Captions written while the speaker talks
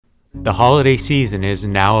The holiday season is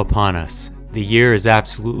now upon us. The year is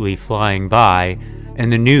absolutely flying by, and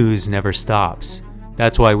the news never stops.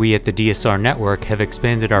 That's why we at the DSR Network have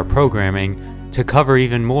expanded our programming to cover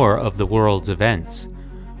even more of the world's events.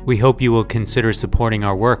 We hope you will consider supporting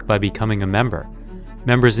our work by becoming a member.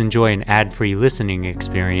 Members enjoy an ad-free listening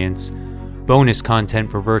experience, bonus content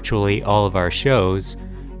for virtually all of our shows,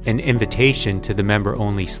 an invitation to the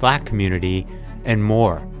member-only Slack community, and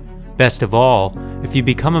more. Best of all, if you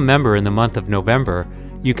become a member in the month of November,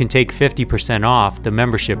 you can take 50% off the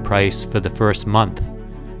membership price for the first month.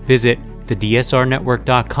 Visit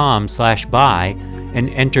thedsrnetwork.com/buy and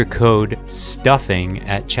enter code STUFFING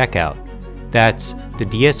at checkout. That's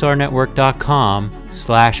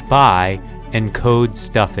thedsrnetwork.com/buy and code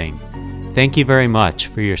STUFFING. Thank you very much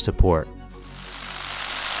for your support.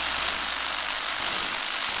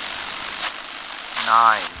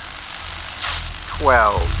 9,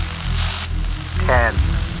 12, 10,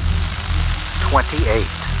 28,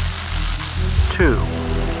 2,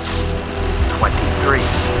 23.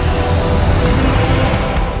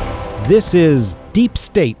 This is Deep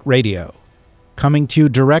State Radio, coming to you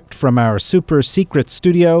direct from our super secret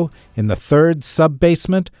studio in the third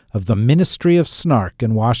sub-basement of the Ministry of Snark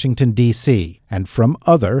in Washington, D.C., and from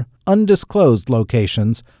other undisclosed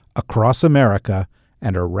locations across America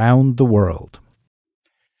and around the world.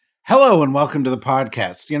 Hello and welcome to the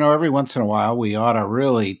podcast. You know, every once in a while we ought to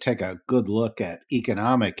really take a good look at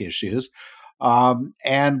economic issues.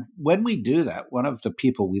 And when we do that, one of the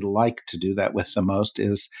people we like to do that with the most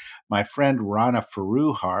is my friend Rana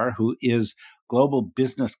Foroohar, who is global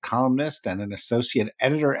business columnist and an associate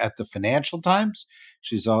editor at the Financial Times.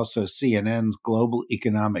 She's also CNN's global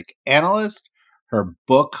economic analyst. Her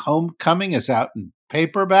book, Homecoming, is out in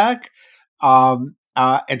paperback. And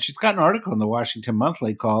she's got an article in the Washington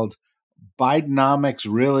Monthly called Bidenomics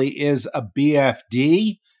Really is a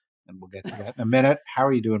BFD. And we'll get to that in a minute. How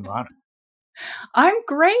are you doing, Rana? I'm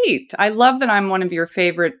great. I love that I'm one of your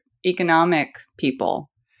favorite economic people.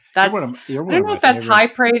 That's I don't know if that's high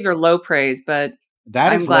praise or low praise, but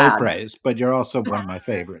that is low praise, but you're also one of my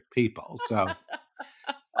favorite people. So,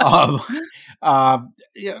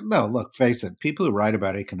 look, face it, people who write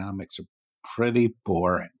about economics are pretty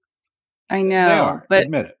boring. I know. They are, but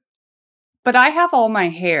admit it. But I have all my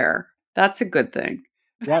hair. That's a good thing.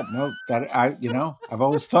 Yeah, no, I've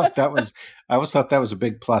always thought that was a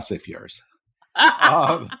big plus of yours.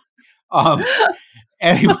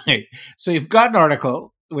 Anyway, so you've got an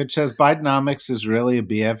article which says Bidenomics is really a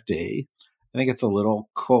BFD. I think it's a little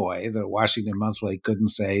coy that Washington Monthly couldn't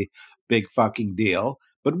say big fucking deal,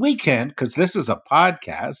 but we can because this is a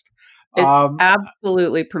podcast. It's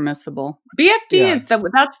absolutely permissible.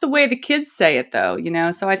 BFD that's the way the kids say it, though.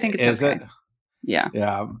 So I think it's okay. Is it? Yeah.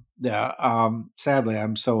 Sadly,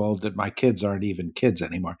 I'm so old that my kids aren't even kids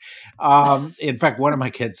anymore. In fact, one of my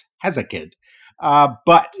kids has a kid.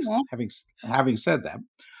 But having said that,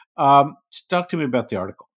 talk to me about the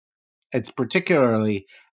article. It's particularly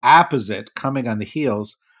apposite coming on the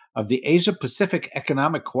heels of the Asia-Pacific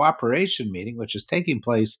Economic Cooperation meeting, which is taking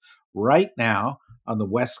place right now on the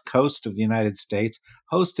West Coast of the United States,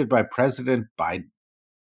 hosted by President Biden.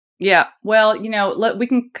 Yeah, well, we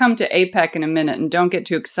can come to APEC in a minute and don't get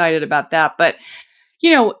too excited about that. But,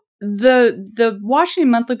 the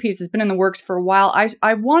Washington Monthly piece has been in the works for a while.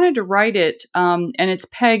 I wanted to write it, and it's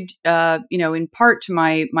pegged, in part to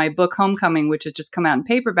my book Homecoming, which has just come out in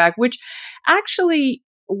paperback, which actually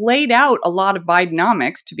laid out a lot of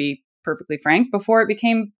Bidenomics, to be perfectly frank, before it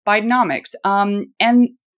became Bidenomics. And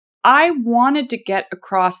I wanted to get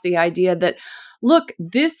across the idea that, look,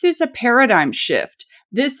 this is a paradigm shift.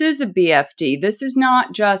 This is a BFD. This is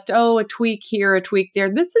not just, a tweak here, a tweak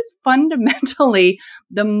there. This is fundamentally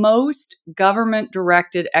the most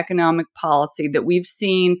government-directed economic policy that we've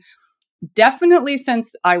seen definitely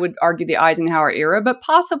since, I would argue, the Eisenhower era, but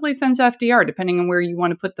possibly since FDR, depending on where you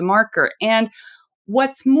want to put the marker. And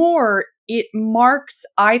what's more, it marks,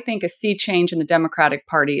 I think, a sea change in the Democratic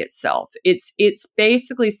Party itself. It's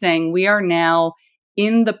basically saying we are now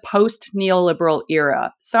in the post-neoliberal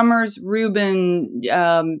era. Summers, Rubin,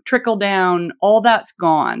 trickle down, all that's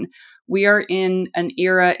gone. We are in an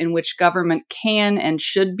era in which government can and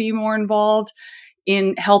should be more involved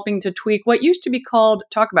in helping to tweak what used to be called,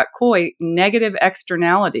 talk about coy, negative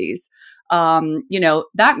externalities.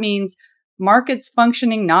 That means markets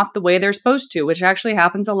functioning not the way they're supposed to, which actually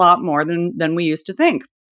happens a lot more than we used to think.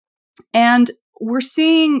 And we're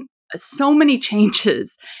seeing so many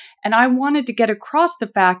changes. And I wanted to get across the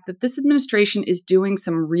fact that this administration is doing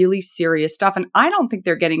some really serious stuff. And I don't think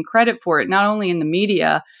they're getting credit for it, not only in the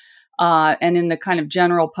media, and in the kind of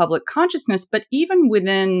general public consciousness, but even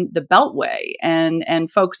within the Beltway and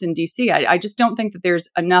folks in DC, I just don't think that there's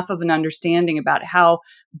enough of an understanding about how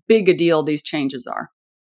big a deal these changes are.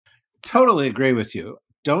 Totally agree with you.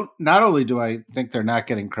 Not only do I think they're not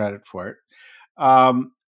getting credit for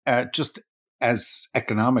it, just as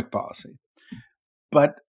economic policy,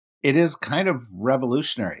 but it is kind of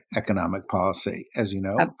revolutionary economic policy. As you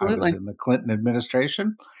know, Absolutely. I was in the Clinton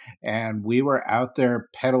administration, and we were out there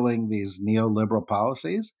peddling these neoliberal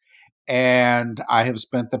policies. And I have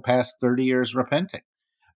spent the past 30 years repenting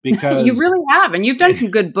because you really have, and you've done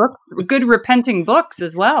some good books, good repenting books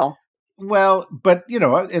as well. Well, but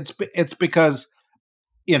it's because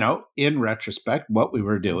in retrospect, what we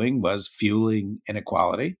were doing was fueling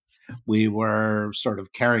inequality. We were sort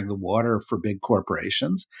of carrying the water for big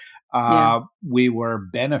corporations. We were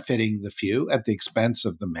benefiting the few at the expense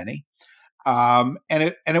of the many. And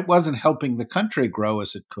it wasn't helping the country grow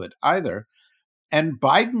as it could either. And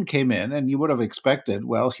Biden came in, and you would have expected,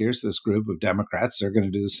 well, here's this group of Democrats. They're going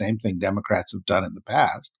to do the same thing Democrats have done in the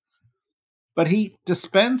past. But he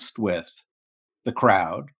dispensed with the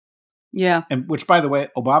crowd. Yeah. And which, by the way,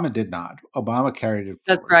 Obama did not. Obama carried it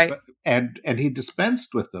forward. That's right. And he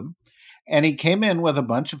dispensed with them. And he came in with a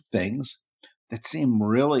bunch of things that seem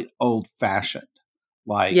really old-fashioned.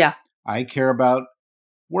 Like, I care about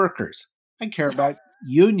workers. I care about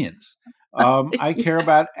unions. I care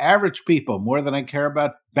about average people more than I care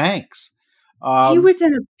about banks. He was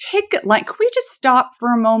in a picket line. Can we just stop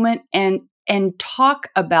for a moment and talk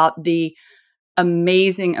about the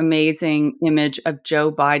amazing image of Joe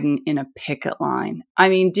Biden in a picket line? I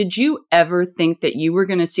mean, did you ever think that you were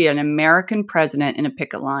going to see an American president in a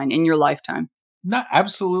picket line in your lifetime? No,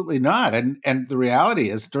 absolutely not. And the reality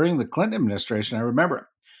is, during the Clinton administration, I remember,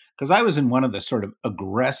 because I was in one of the sort of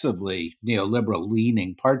aggressively neoliberal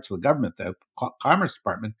leaning parts of the government, the Commerce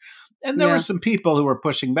Department, and there were some people who were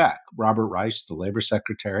pushing back. Robert Reich, the labor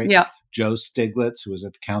secretary, Joe Stiglitz, who was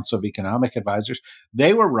at the Council of Economic Advisors.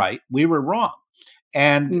 They were right. We were wrong.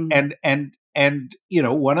 And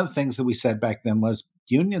one of the things that we said back then was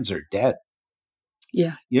unions are dead.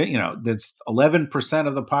 Yeah. That's 11%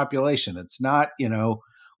 of the population. It's not,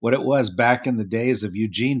 what it was back in the days of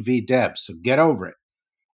Eugene V. Debs. So get over it.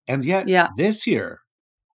 And yet this year,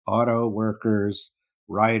 auto workers,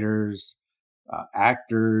 writers,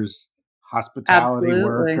 actors, hospitality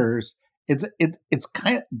workers, it's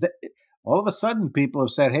kind of all of a sudden people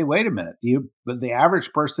have said, hey, wait a minute, the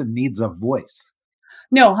average person needs a voice.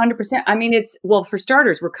 No, 100%. I mean, for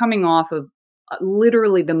starters, we're coming off of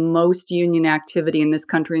literally the most union activity in this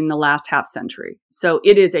country in the last half century. So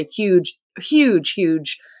it is a huge, huge,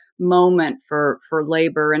 huge moment for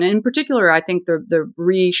labor. And in particular, I think the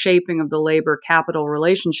reshaping of the labor capital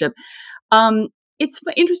relationship. It's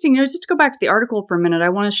interesting, just to go back to the article for a minute, I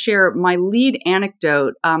want to share my lead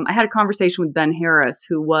anecdote. I had a conversation with Ben Harris,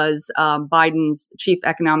 who was Biden's chief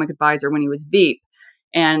economic advisor when he was Veep,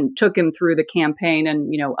 and took him through the campaign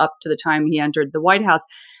and, up to the time he entered the White House.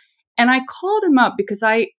 And I called him up because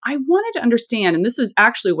I wanted to understand, and this is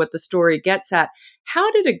actually what the story gets at,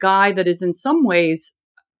 how did a guy that is in some ways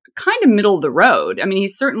kind of middle of the road. I mean,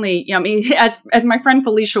 he's certainly, as my friend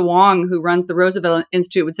Felicia Wong, who runs the Roosevelt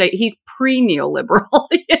Institute, would say, he's pre-neoliberal.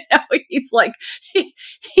 He's like,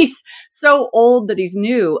 he's so old that he's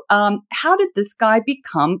new. How did this guy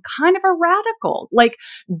become kind of a radical? Like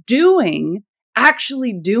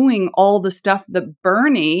actually doing all the stuff that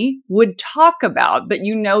Bernie would talk about, but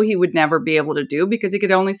he would never be able to do because he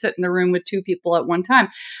could only sit in the room with two people at one time.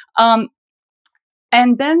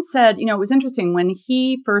 And Ben said, it was interesting when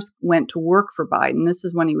he first went to work for Biden. This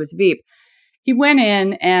is when he was Veep. He went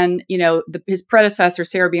in and, his predecessor,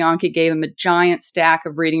 Sarah Bianchi, gave him a giant stack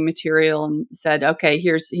of reading material and said, okay,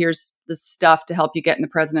 here's the stuff to help you get in the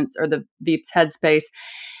president's or the Veep's headspace.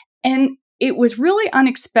 And it was really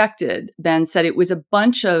unexpected, Ben said. It was a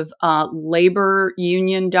bunch of labor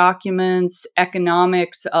union documents,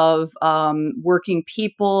 economics of working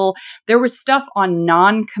people. There was stuff on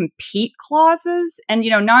non-compete clauses. And,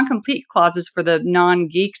 non-compete clauses for the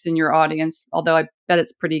non-geeks in your audience, although I bet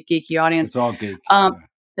it's a pretty geeky audience. It's all geeky.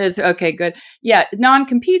 Okay, good. Yeah,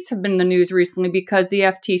 non-competes have been in the news recently because the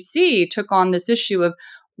FTC took on this issue of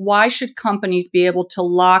why should companies be able to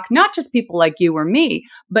lock not just people like you or me,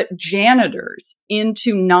 but janitors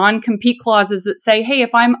into non-compete clauses that say, hey, if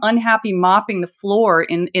I'm unhappy mopping the floor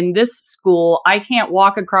in this school, I can't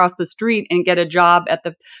walk across the street and get a job at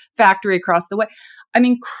the factory across the way. I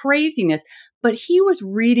mean, craziness. But he was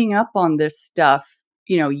reading up on this stuff,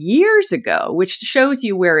 years ago, which shows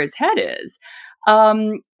you where his head is.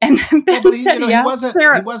 And Ben said, he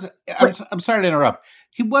wasn't. I'm sorry to interrupt.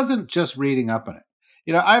 He wasn't just reading up on it.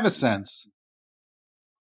 I have a sense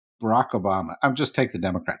Barack Obama, I'm just take the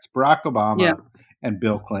Democrats, Barack Yeah. Obama and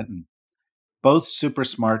Bill Clinton, both super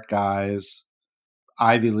smart guys,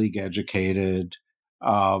 Ivy League educated,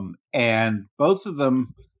 and both of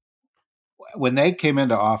them, when they came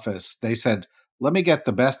into office, they said, let me get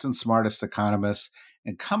the best and smartest economists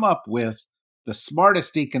and come up with the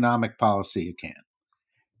smartest economic policy you can.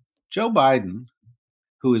 Joe Biden,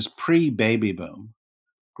 who is pre-baby boom,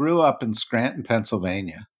 grew up in Scranton,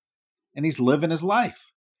 Pennsylvania, and he's living his life.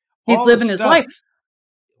 He's All living the his stuff, life.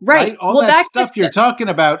 Right. All Well, that that stuff gets you're talking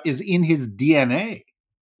about is in his DNA.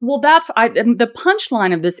 Well, the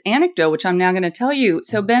punchline of this anecdote, which I'm now going to tell you.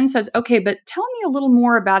 So Ben says, okay, but tell me a little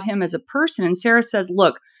more about him as a person. And Sarah says,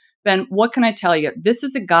 look, Ben, what can I tell you? This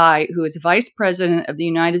is a guy who is vice president of the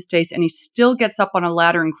United States, and he still gets up on a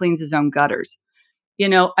ladder and cleans his own gutters.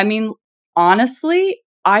 I mean, honestly,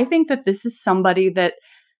 I think that this is somebody that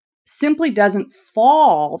simply doesn't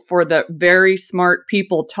fall for the very smart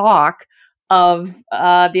people talk of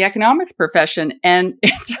the economics profession. And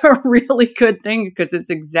it's a really good thing because it's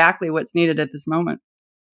exactly what's needed at this moment.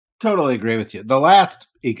 Totally agree with you. The last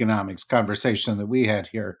economics conversation that we had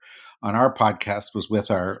here on our podcast was with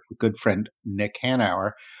our good friend Nick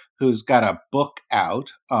Hanauer, who's got a book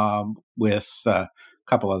out with a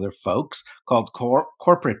couple other folks called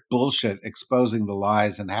Corporate Bullshit, Exposing the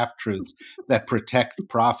Lies and Half-Truths That Protect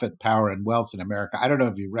Profit, Power, and Wealth in America. I don't know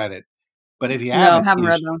if you read it, but if you haven't, haven't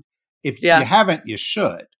read them. If you haven't, you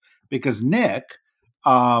should, because Nick,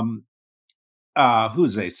 who's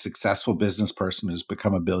a successful business person who's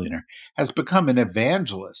become a billionaire, has become an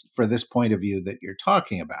evangelist for this point of view that you're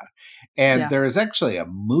talking about. And there is actually a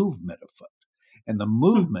movement afoot. And the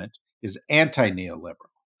movement is anti-neoliberal.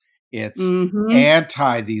 It's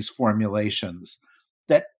anti these formulations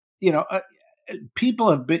that, people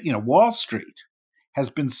have been, Wall Street has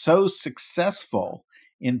been so successful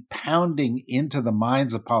in pounding into the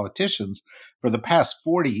minds of politicians for the past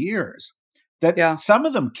 40 years that some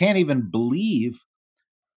of them can't even believe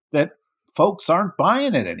that folks aren't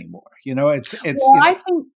buying it anymore.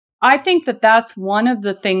 I think that that's one of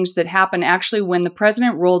the things that happened actually when the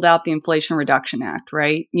president rolled out the Inflation Reduction Act,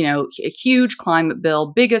 right? A huge climate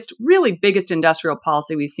bill, really biggest industrial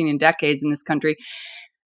policy we've seen in decades in this country.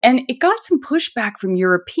 And it got some pushback from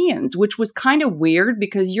Europeans, which was kind of weird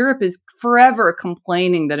because Europe is forever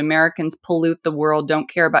complaining that Americans pollute the world, don't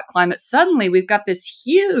care about climate. Suddenly, we've got this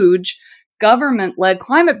huge government-led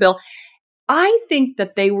climate bill. I think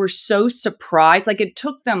that they were so surprised, like it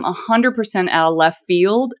took them 100% out of left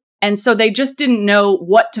field. And so they just didn't know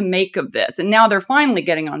what to make of this. And now they're finally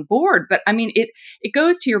getting on board. But I mean, it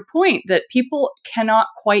goes to your point that people cannot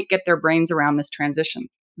quite get their brains around this transition.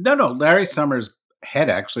 No, Larry Summers'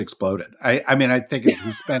 head actually exploded. I mean, I think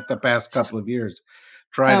he spent the past couple of years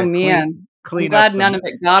trying to clean I'm glad up. None of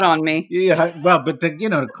it got on me. Yeah, well, but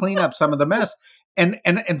to clean up some of the mess, and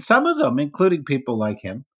some of them, including people like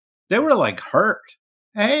him, they were like hurt.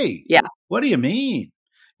 Hey, what do you mean?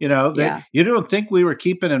 You don't think we were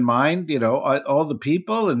keeping in mind, all the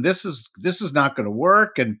people, and this is not going to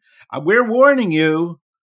work, and we're warning you,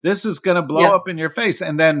 this is going to blow up in your face,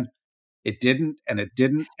 and then. It didn't, and it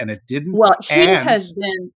didn't, and it didn't. Well, has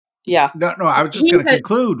been, No, I was just going to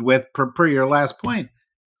conclude with, per your last point,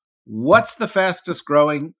 what's the fastest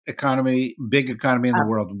growing big economy in the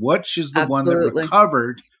world? Which is the one that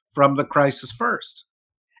recovered from the crisis first?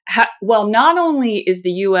 Well, not only is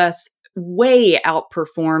the U.S. way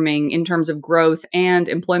outperforming in terms of growth and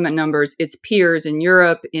employment numbers its peers in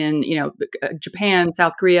Europe, in Japan,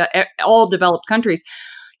 South Korea, all developed countries.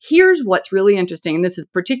 Here's what's really interesting, and this is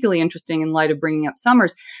particularly interesting in light of bringing up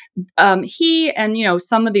Summers. He and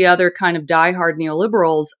some of the other kind of diehard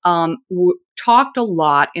neoliberals talked a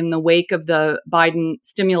lot in the wake of the Biden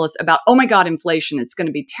stimulus about, oh my God, inflation, it's going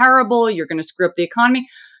to be terrible. You're going to screw up the economy.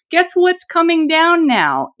 Guess what's coming down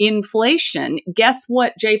now? Inflation. Guess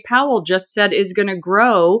what Jay Powell just said is going to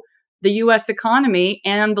grow the U.S. economy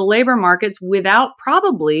and the labor markets without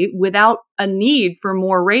a need for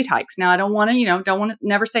more rate hikes. Now, I don't want to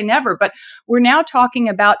never say never, but we're now talking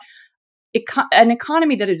about an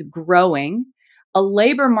economy that is growing, a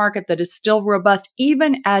labor market that is still robust,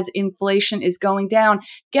 even as inflation is going down.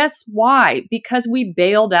 Guess why? Because we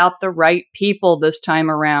bailed out the right people this time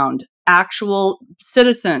around. Actual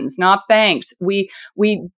citizens, not banks. We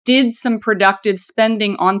did some productive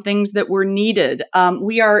spending on things that were needed.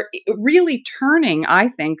 We are really turning, I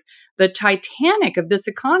think, the Titanic of this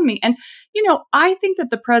economy. And, I think that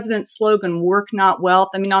the president's slogan, work not wealth.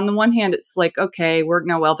 I mean, on the one hand, it's like, okay, work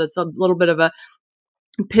not wealth. It's a little bit of a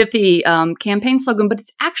pithy campaign slogan, but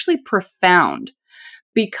it's actually profound.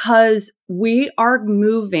 because we are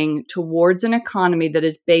moving towards an economy that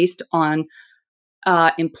is based on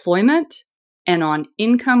employment and on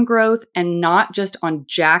income growth, and not just on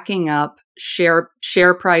jacking up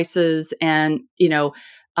share prices and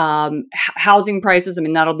housing prices. I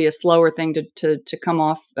mean, that'll be a slower thing to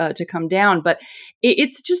come down, but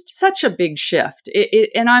it's just such a big shift.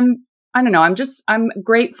 And I don't know. I'm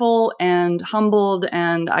grateful and humbled,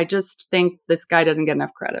 and I just think this guy doesn't get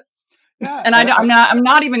enough credit. Yeah, And I'm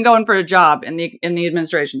not even going for a job in the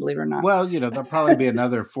administration, believe it or not. well, there'll probably be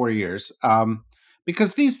another 4 years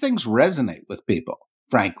because these things resonate with people,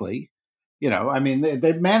 frankly. I mean,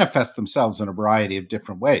 they manifest themselves in a variety of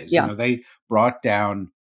different ways. Yeah. They brought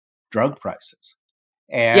down drug prices.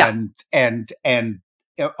 Yeah. And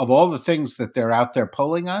of all the things that they're out there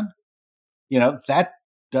pulling on, that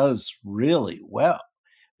does really well,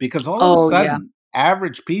 because all of a sudden,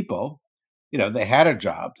 average people, they had a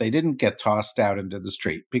job. They didn't get tossed out into the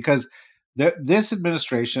street because this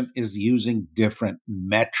administration is using different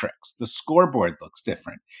metrics. The scoreboard looks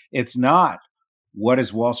different. It's not what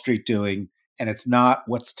is Wall Street doing, and it's not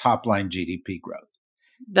what's top line GDP growth.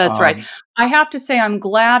 That's right. I have to say, I'm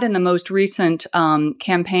glad in the most recent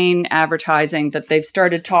campaign advertising that they've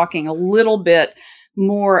started talking a little bit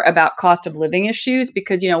more about cost of living issues,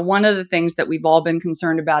 because, one of the things that we've all been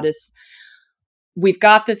concerned about is we've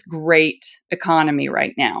got this great economy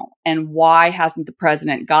right now, and why hasn't the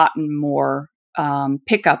president gotten more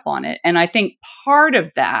pickup on it? And I think part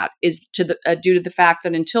of that is due to the fact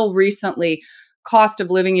that until recently, cost of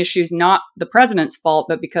living issues, not the president's fault,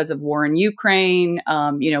 but because of war in Ukraine,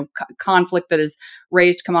 conflict that has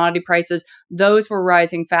raised commodity prices, those were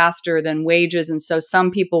rising faster than wages. And so some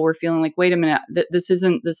people were feeling like, wait a minute,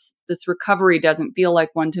 this recovery doesn't feel like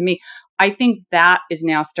one to me. I think that is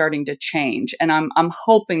now starting to change. And I'm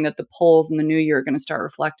hoping that the polls in the new year are going to start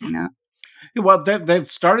reflecting that. Well, they've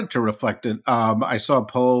started to reflect it. I saw a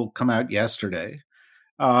poll come out yesterday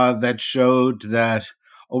that showed that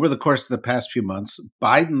over the course of the past few months,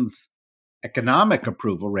 Biden's economic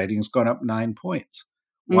approval rating has gone up 9 points.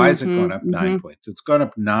 Why is it going up 9 points? It's gone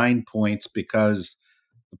up 9 points because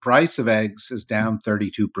the price of eggs is down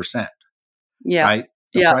 32%. Yeah. Right?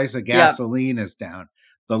 The price of gasoline is down.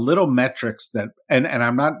 The little metrics that, and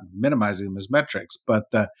I'm not minimizing them as metrics, but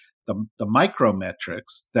the micro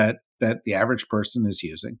metrics that the average person is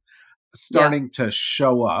using, starting to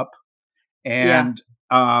show up. And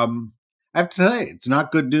I have to say, it's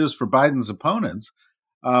not good news for Biden's opponents.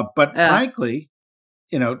 But frankly,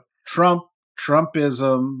 Trumpism,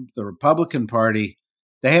 the Republican Party,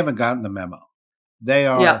 they haven't gotten the memo. They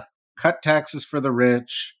are cut taxes for the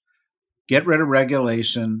rich, get rid of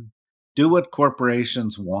regulation, do what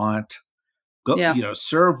corporations want, go,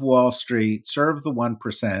 serve Wall Street, serve the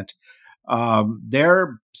 1%.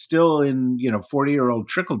 They're still in 40-year-old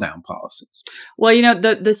trickle-down policies. Well,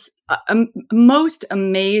 this most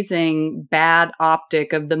amazing bad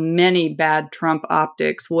optic of the many bad Trump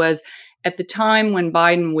optics was at the time when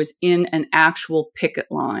Biden was in an actual picket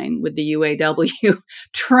line with the UAW.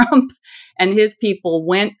 Trump and his people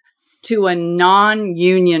went to a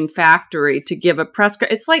non-union factory to give a press.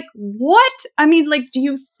 It's like, what? I mean, like, do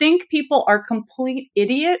you think people are complete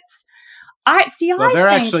idiots? They're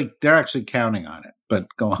actually counting on it, but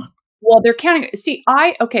go on. Well, they're counting.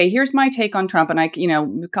 Okay, here's my take on Trump, and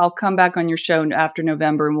I'll come back on your show after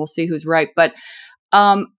November and we'll see who's right. But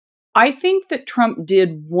I think that Trump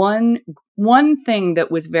did one thing that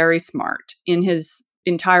was very smart in his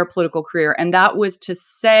entire political career, and that was to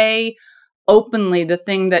say openly the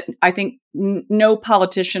thing that I think no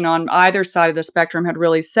politician on either side of the spectrum had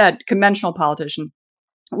really said, conventional politician,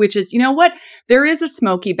 which is, there is a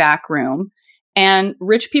smoky back room and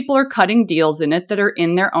rich people are cutting deals in it that are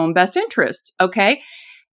in their own best interest. Okay.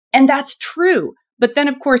 And that's true. But then,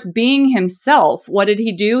 of course, being himself, what did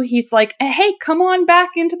he do? He's like, hey, come on back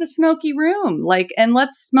into the smoky room, and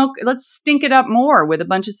let's stink it up more with a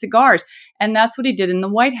bunch of cigars. And that's what he did in the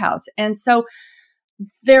White House. And so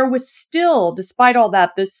there was still, despite all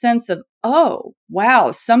that, this sense of, oh, wow,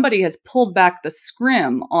 somebody has pulled back the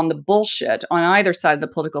scrim on the bullshit on either side of the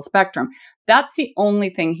political spectrum. That's the only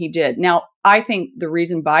thing he did. Now, I think the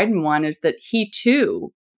reason Biden won is that he,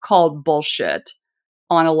 too, called bullshit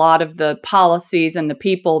on a lot of the policies and the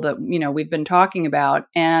people that, we've been talking about.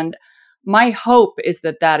 And my hope is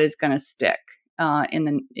that is going to stick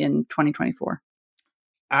in 2024.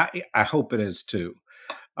 I hope it is, too.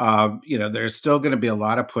 There's still going to be a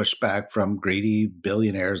lot of pushback from greedy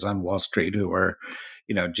billionaires on Wall Street who are,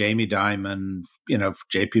 Jamie Dimon,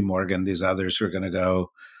 JP Morgan, these others who are going to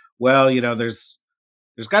go, well, there's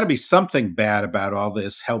got to be something bad about all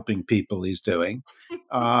this helping people he's doing.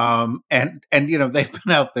 And they've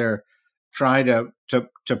been out there trying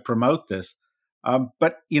to promote this.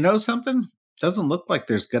 But something, doesn't look like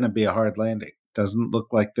there's going to be a hard landing. Doesn't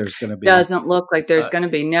look like there's going to be. Doesn't look like there's going to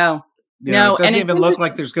be. No. It doesn't And it's even look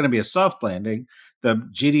like there's going to be a soft landing. The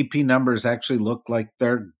GDP numbers actually look like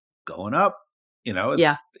they're going up. It's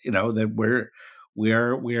that we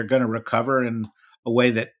are going to recover in a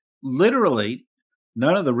way that literally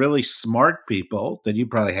none of the really smart people that you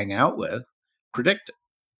probably hang out with predicted.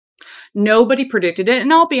 Nobody predicted it.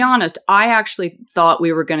 And I'll be honest, I actually thought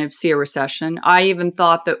we were going to see a recession. I even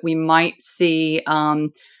thought that we might see a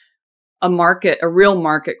real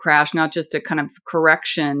market crash, not just a kind of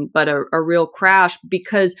correction, but a real crash.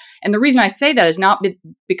 And the reason I say that is not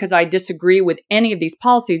because I disagree with any of these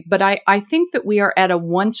policies, but I think that we are at a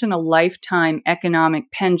once in a lifetime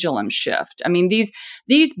economic pendulum shift. I mean, these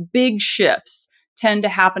big shifts tend to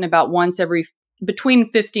happen about once every between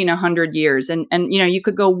 50 and 100 years. And you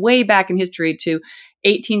could go way back in history to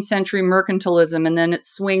 18th century mercantilism, and then it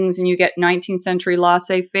swings and you get 19th century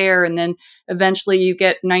laissez-faire, and then eventually you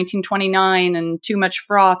get 1929 and too much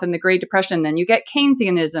froth and the Great Depression, and then you get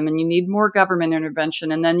Keynesianism and you need more government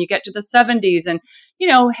intervention, and then you get to the 70s and,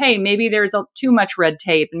 hey, maybe there's too much red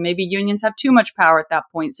tape and maybe unions have too much power at that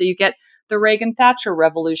point. So you get the Reagan-Thatcher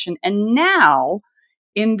revolution. And now,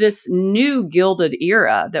 in this new gilded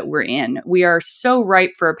era that we're in, we are so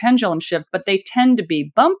ripe for a pendulum shift, but they tend to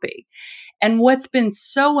be bumpy. And what's been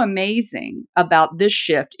so amazing about this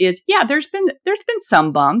shift is, there's been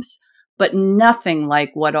some bumps, but nothing like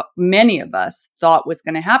what many of us thought was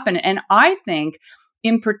going to happen. And I think,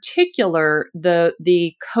 in particular,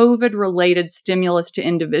 the COVID-related stimulus to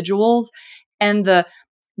individuals and the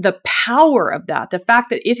power of that, the fact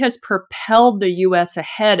that it has propelled the U.S.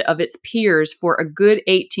 ahead of its peers for a good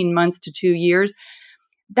 18 months to 2 years,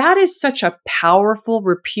 that is such a powerful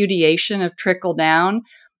repudiation of trickle down.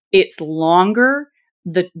 It's longer.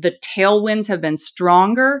 The tailwinds have been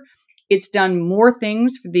stronger. It's done more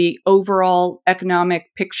things for the overall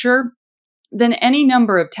economic picture than any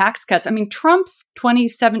number of tax cuts. I mean, Trump's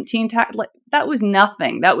 2017 tax, that was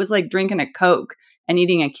nothing. That was like drinking a Coke and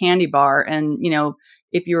eating a candy bar. And,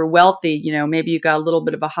 if you were wealthy, maybe you got a little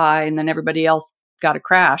bit of a high and then everybody else got a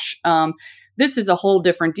crash. This is a whole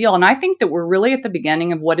different deal. And I think that we're really at the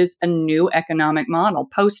beginning of what is a new economic model,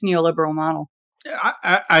 post-neoliberal model.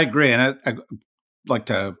 I agree. And I'd like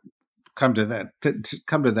to come to that,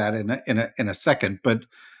 in a second. But,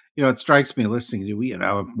 it strikes me listening to you,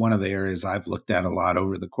 one of the areas I've looked at a lot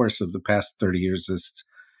over the course of the past 30 years is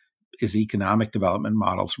economic development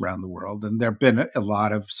models around the world. And there have been a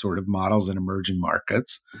lot of sort of models in emerging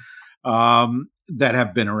markets that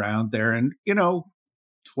have been around there. And,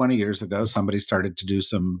 20 years ago, somebody started to do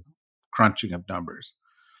some crunching of numbers.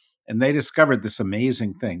 And they discovered this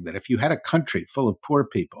amazing thing that if you had a country full of poor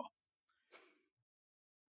people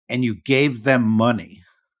and you gave them money,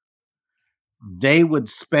 they would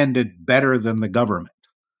spend it better than the government.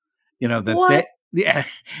 And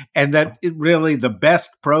that really the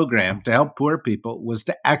best program to help poor people was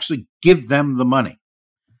to actually give them the money.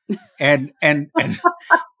 And and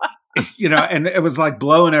it was like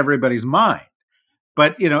blowing everybody's mind.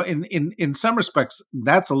 But in some respects,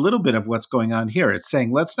 that's a little bit of what's going on here. It's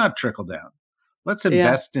saying, let's not trickle down. Let's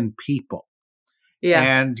invest in people. Yeah.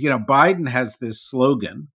 And Biden has this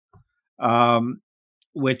slogan,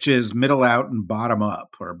 which is middle out and bottom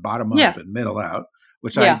up, or bottom up and middle out,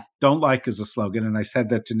 which I don't like as a slogan. And I said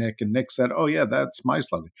that to Nick, and Nick said, "Oh yeah, that's my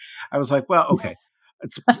slogan." I was like, "Well, okay,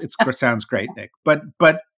 it sounds great, Nick." But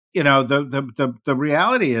the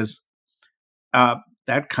reality is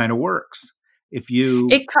that kind of works. If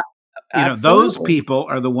those people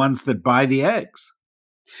are the ones that buy the eggs.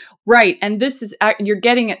 Right. And this is, you're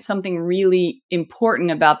getting at something really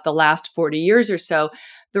important about the last 40 years or so.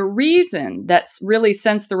 The reason that's really,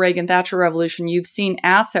 since the Reagan-Thatcher revolution, you've seen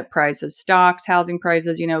asset prices, stocks, housing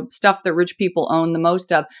prices, stuff that rich people own the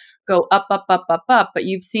most of, go up, up, up, up, up. But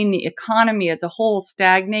you've seen the economy as a whole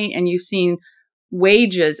stagnate, and you've seen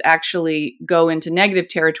wages actually go into negative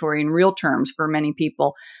territory in real terms for many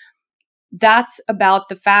people. That's about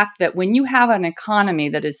the fact that when you have an economy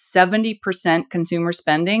that is 70% consumer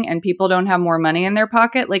spending and people don't have more money in their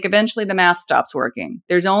pocket, like eventually the math stops working.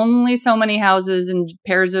 There's only so many houses and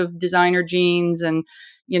pairs of designer jeans and,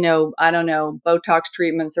 Botox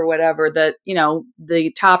treatments or whatever that,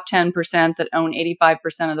 the top 10% that own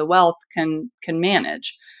 85% of the wealth can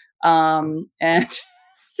manage. And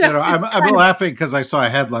so I'm laughing because I saw a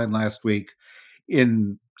headline last week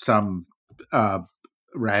in some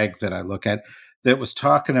rag that I look at that was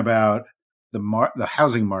talking about the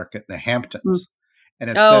housing market in the Hamptons, and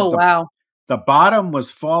it said the bottom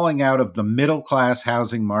was falling out of the middle class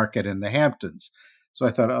housing market in the Hamptons. So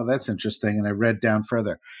I thought, oh, that's interesting. And I read down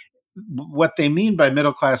further. What they mean by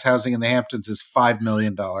middle class housing in the Hamptons is $5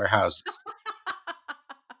 million houses.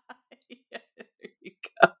 Yeah, there you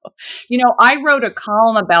go. You know, I wrote a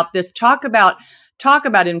column about this. Talk about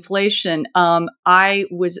inflation. I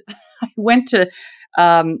went to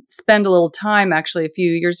spend a little time actually a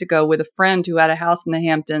few years ago with a friend who had a house in the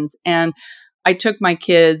Hamptons, and I took my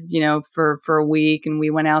kids, for a week, and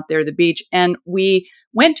we went out there to the beach, and we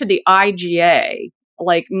went to the IGA.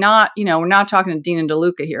 Like, not, we're not talking to Dean and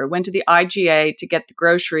DeLuca here. Went to the IGA to get the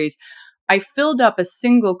groceries. I filled up a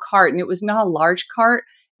single cart, and it was not a large cart.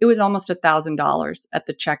 It was almost $1,000 at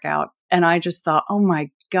the checkout. And I just thought, oh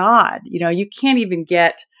my God, you can't even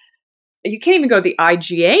go to the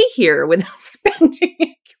IGA here without spending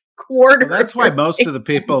a quarter. Well, that's why most of the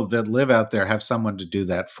people that live out there have someone to do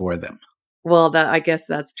that for them. Well, I guess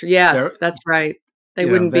that's true. Yes, that's right. They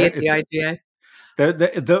wouldn't be at the IGA.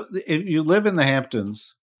 If you live in the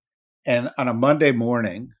Hamptons, and on a Monday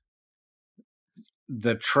morning,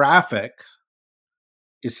 the traffic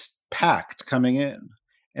is packed coming in,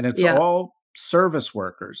 and it's all service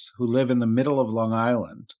workers who live in the middle of Long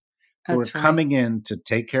Island who are coming in to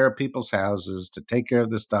take care of people's houses, to take care of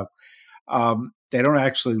this stuff. They don't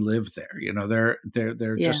actually live there.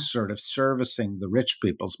 They're just sort of servicing the rich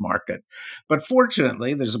people's market. But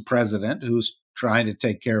fortunately, there's a president who's trying to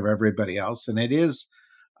take care of everybody else, and it is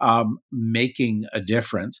making a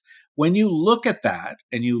difference. When you look at that,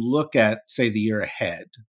 and you look at, say, the year ahead,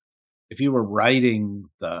 if you were writing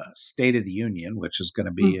the State of the Union, which is going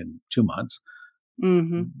to be in 2 months,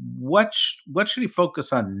 what should he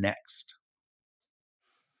focus on next?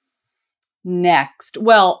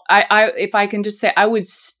 Well, I if I can just say, I would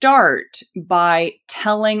start by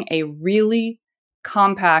telling a really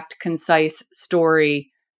compact, concise story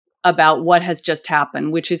about what has just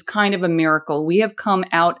happened, which is kind of a miracle. We have come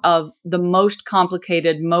out of the most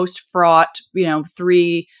complicated, most fraught,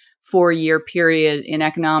 3-4 year period in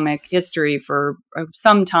economic history for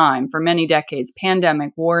some time, for many decades.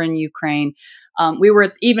 Pandemic, war in Ukraine. We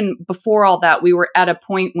were, even before all that, we were at a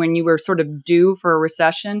point when you were sort of due for a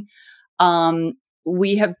recession.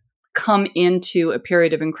 We have come into a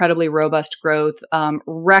period of incredibly robust growth,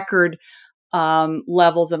 record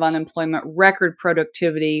levels of unemployment, record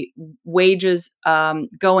productivity, wages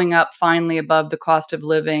going up finally above the cost of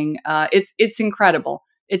living. It's incredible.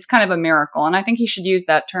 It's kind of a miracle, and I think he should use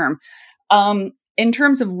that term. In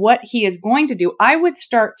terms of what he is going to do, I would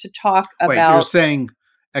start to talk about. Wait, you're saying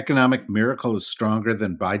economic miracle is stronger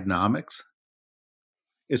than Bidenomics?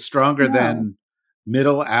 Is stronger than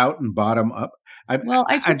middle out and bottom up? I'm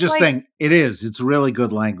just saying it is. It's really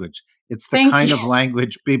good language. It's the kind of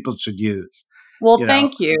language people should use. Well,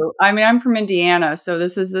 thank you. I mean, I'm from Indiana, so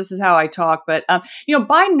this is how I talk. But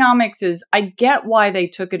Bidenomics is. I get why they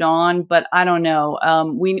took it on, but I don't know.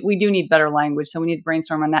 We do need better language, so we need to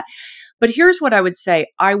brainstorm on that. But here's what I would say.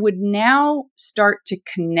 I would now start to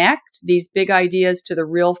connect these big ideas to the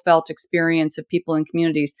real felt experience of people in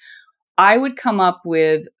communities. I would come up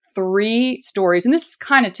with 3 stories, and this is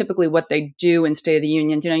kind of typically what they do in State of the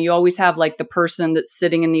Union. You always have like the person that's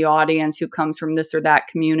sitting in the audience who comes from this or that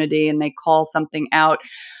community, and they call something out.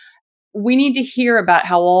 We need to hear about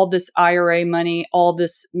how all this IRA money, all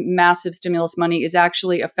this massive stimulus money is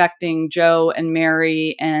actually affecting Joe and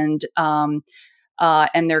Mary and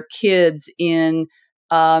their kids in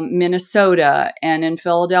Minnesota and in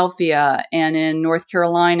Philadelphia and in North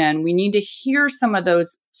Carolina. And we need to hear some of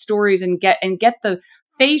those stories and get the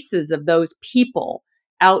faces of those people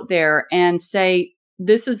out there and say,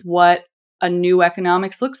 this is what a new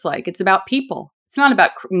economics looks like. It's about people. It's not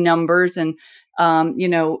about numbers and,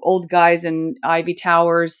 old guys in Ivy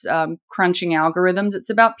Towers crunching algorithms.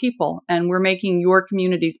 It's about people, and we're making your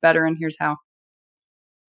communities better, and here's how.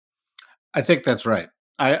 I think that's right.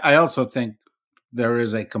 I also think there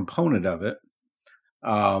is a component of it,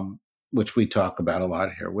 which we talk about a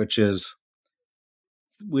lot here, which is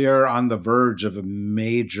we are on the verge of a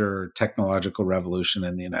major technological revolution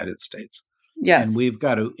in the United States. Yes. And we've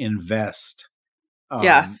got to invest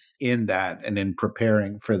in that and in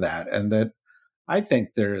preparing for that. And that I think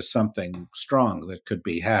there is something strong that could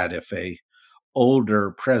be had if a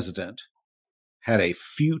older president had a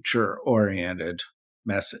future-oriented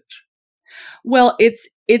message. Well, I'd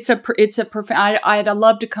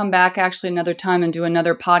love to come back actually another time and do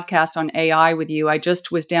another podcast on AI with you. I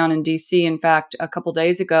just was down in DC, in fact, a couple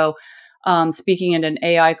days ago, speaking at an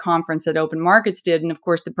AI conference that Open Markets did. And of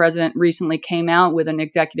course, the president recently came out with an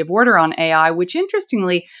executive order on AI, which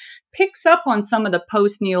interestingly picks up on some of the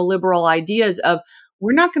post-neoliberal ideas of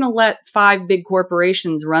we're not going to let 5 big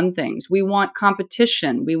corporations run things. We want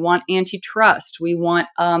competition. We want antitrust. We want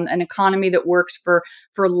an economy that works for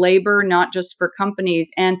labor, not just for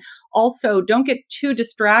companies. And also, don't get too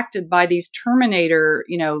distracted by these Terminator,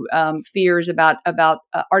 fears about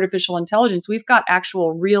artificial intelligence. We've got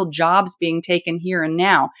actual real jobs being taken here and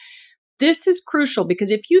now. This is crucial because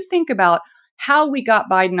if you think about how we got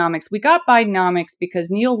Bidenomics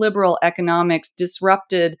because neoliberal economics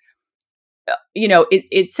disrupted.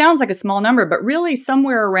 It sounds like a small number, but really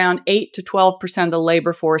somewhere around 8 to 12% of the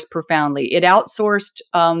labor force profoundly. It outsourced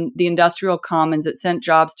the industrial commons. It sent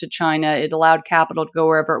jobs to China. It allowed capital to go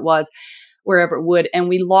wherever it would. And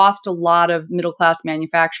we lost a lot of middle-class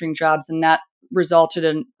manufacturing jobs, and that resulted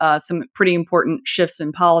in some pretty important shifts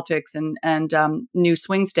in politics and new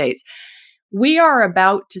swing states. We are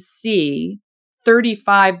about to see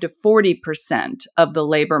 35 to 40% of the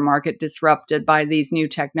labor market disrupted by these new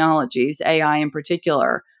technologies, AI in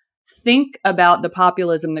particular. Think about the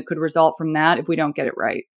populism that could result from that if we don't get it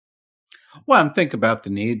right. Well, and think about the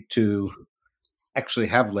need to actually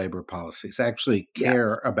have labor policies, actually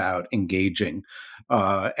care about engaging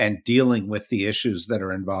and dealing with the issues that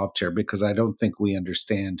are involved here, because I don't think we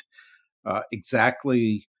understand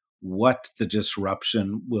exactly what the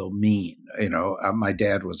disruption will mean. My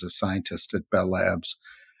dad was a scientist at Bell Labs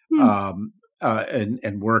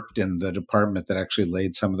and worked in the department that actually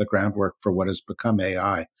laid some of the groundwork for what has become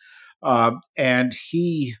AI. And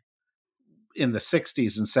he, in the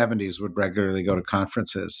 60s and 70s, would regularly go to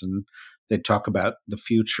conferences and they'd talk about the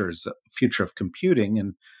future of computing.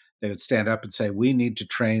 And they would stand up and say, we need to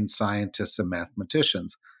train scientists and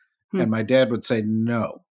mathematicians. And my dad would say,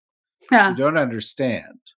 no, you don't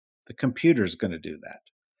understand. The computer's going to do that.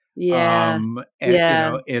 Yes.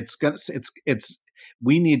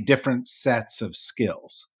 We need different sets of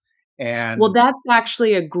skills. And well, that's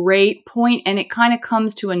actually a great point. And it kind of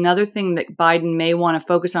comes to another thing that Biden may want to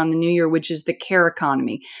focus on in the new year, which is the care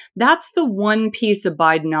economy. That's the one piece of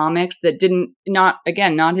Bidenomics that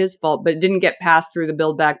not his fault, but it didn't get passed through the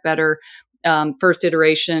Build Back Better first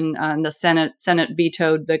iteration. And the Senate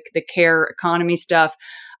vetoed the care economy stuff.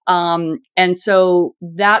 And so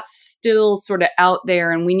that's still sort of out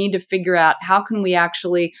there, and we need to figure out how can we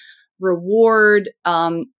actually reward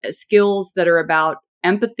skills that are about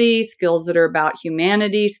empathy, skills that are about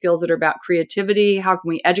humanity, skills that are about creativity. How can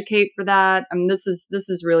we educate for that? I mean, this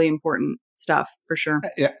is really important stuff for sure.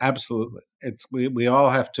 Yeah, absolutely. We all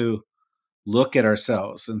have to look at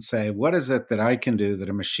ourselves and say, what is it that I can do that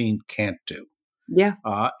a machine can't do? Yeah.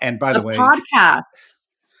 And by the way,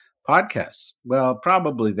 podcasts. Well,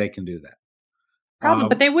 probably they can do that. Probably,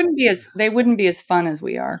 but they wouldn't be as fun as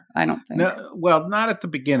we are, I don't think. No, well, not at the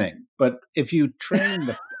beginning, but if you train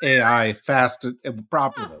the AI fast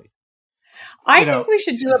properly. I think we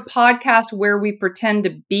should do a podcast where we pretend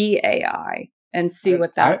to be AI and see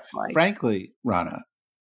what that's like. Frankly, Rana,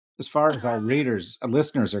 as far as our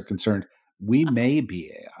listeners are concerned, we may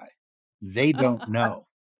be AI. They don't know.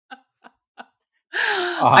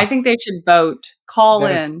 I think they should vote. Call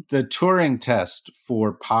in. The Turing test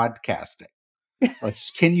for podcasting.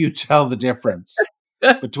 Can you tell the difference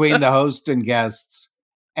between the host and guests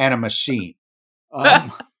and a machine?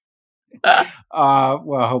 Well,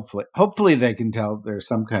 hopefully they can tell there's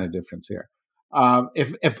some kind of difference here.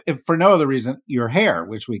 If for no other reason, your hair,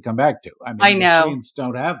 which we come back to. I know machines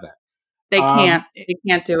don't have that. They can't. They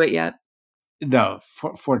can't do it yet. No,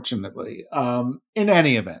 fortunately. In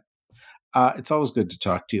any event, it's always good to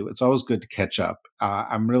talk to you. It's always good to catch up.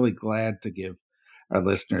 I'm really glad to give our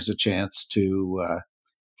listeners a chance to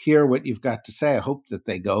hear what you've got to say. I hope that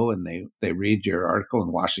they go and they read your article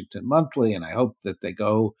in Washington Monthly, and I hope that they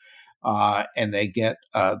go and they get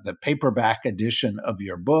the paperback edition of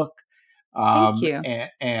your book. Thank you.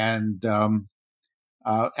 And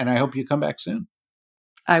I hope you come back soon.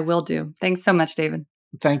 I will do. Thanks so much, David.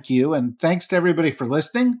 Thank you. And thanks to everybody for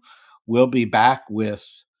listening. We'll be back with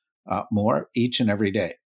more each and every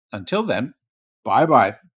day. Until then,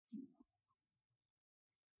 bye-bye.